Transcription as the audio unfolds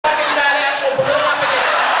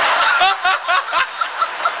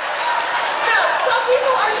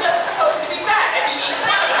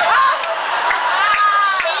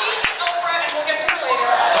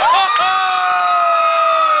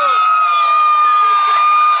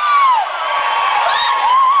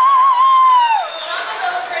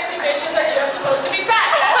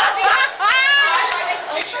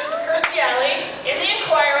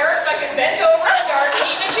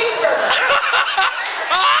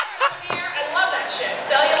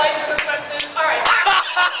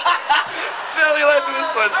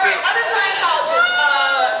this one too. Other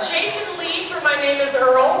Scientologists. Jason Lee for My Name is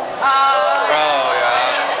Earl. Oh,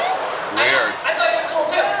 yeah. Weird. I thought it was cool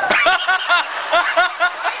too. And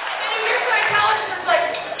then you hear Scientologists and it's like...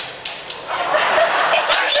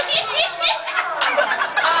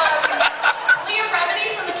 Leah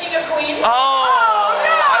Remini from The King of Queens. Oh,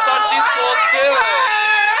 I thought she's cool too.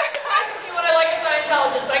 It surprises me when I like a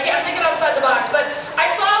Scientologist. I'm thinking outside the box, but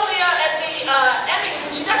I saw Leah at the Emmys,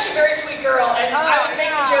 and she's actually a very sweet girl, and I was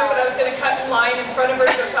making a joke that I was going to cut in line in front of her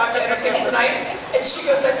to go talk to Entertainment Tonight, and she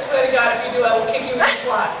goes, I swear to God, if you do, I will kick you in the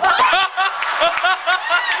twat.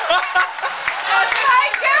 My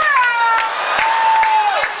girl!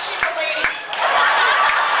 She's a lady.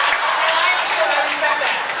 And I am too, and I respect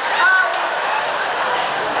that.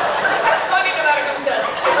 That's funny no matter who says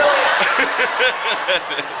it. It really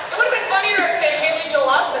is. It would have been funnier if, say, Haley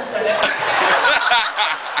Joel Osment said it.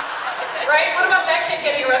 Right? What about that kid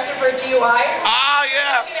getting arrested for a DUI? Oh,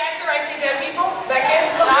 yeah. Kid actor, I See Dead People? That kid?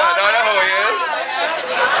 Yeah, I don't know who he is.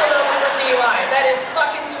 He gets pulled over for DUI. That is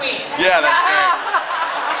fucking sweet. Yeah, that's great.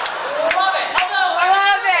 Love it. Although, I'm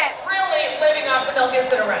still really living off the Mel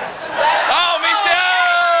Gibson arrest. Oh, me too!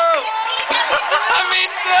 Me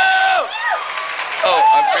too! Oh,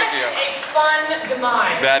 I'm freaking out. That is a fun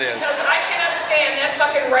demise. That is. Because I cannot stand that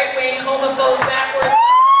fucking right-wing, homophobe, backwards.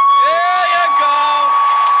 There you go!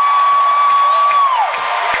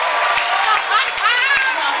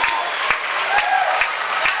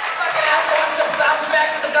 Fucking asshole wants to bounce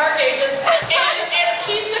back to the dark ages. And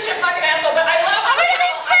he's such a fucking asshole, but I love him. I'm gonna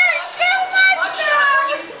be swearing so much now!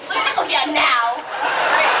 Oh yeah, now.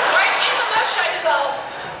 Right in the mugshot is all.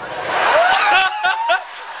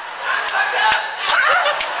 I'm fucked up.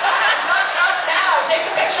 I'm fucked up now. Take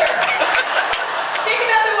a picture. Take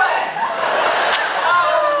another one.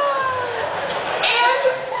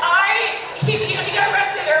 He got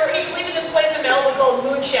arrested, or he was leaving this place in Malibu called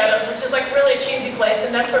Moon Shadows, which is like really a cheesy place,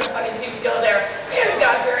 and that's sort of funny that people go there. He was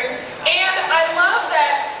God-fearing. And I love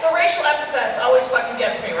that the racial epithets always fucking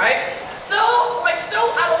gets me, right? So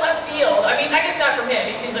out of left field. I mean, I guess not from him.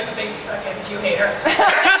 He seems like a big fucking Jew hater. When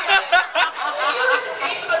you heard the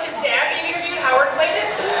tape of his dad being interviewed, Howard played it.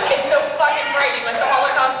 It's so fucking frightening. Like the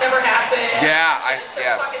Holocaust never happened. Yeah, It's so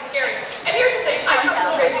fucking scary. And here's the thing. I come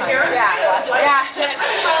from crazy parents. Yeah, that's right. I'm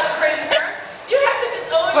a child of crazy parents. You have to just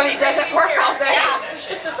own But your it doesn't crazy work parents all day. that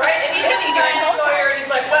shit, right? And he gets Diane Sawyer, and he's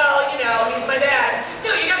like, well, you know, he's my dad.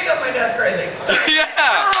 No, you gotta go. My dad's crazy.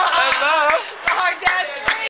 Yeah.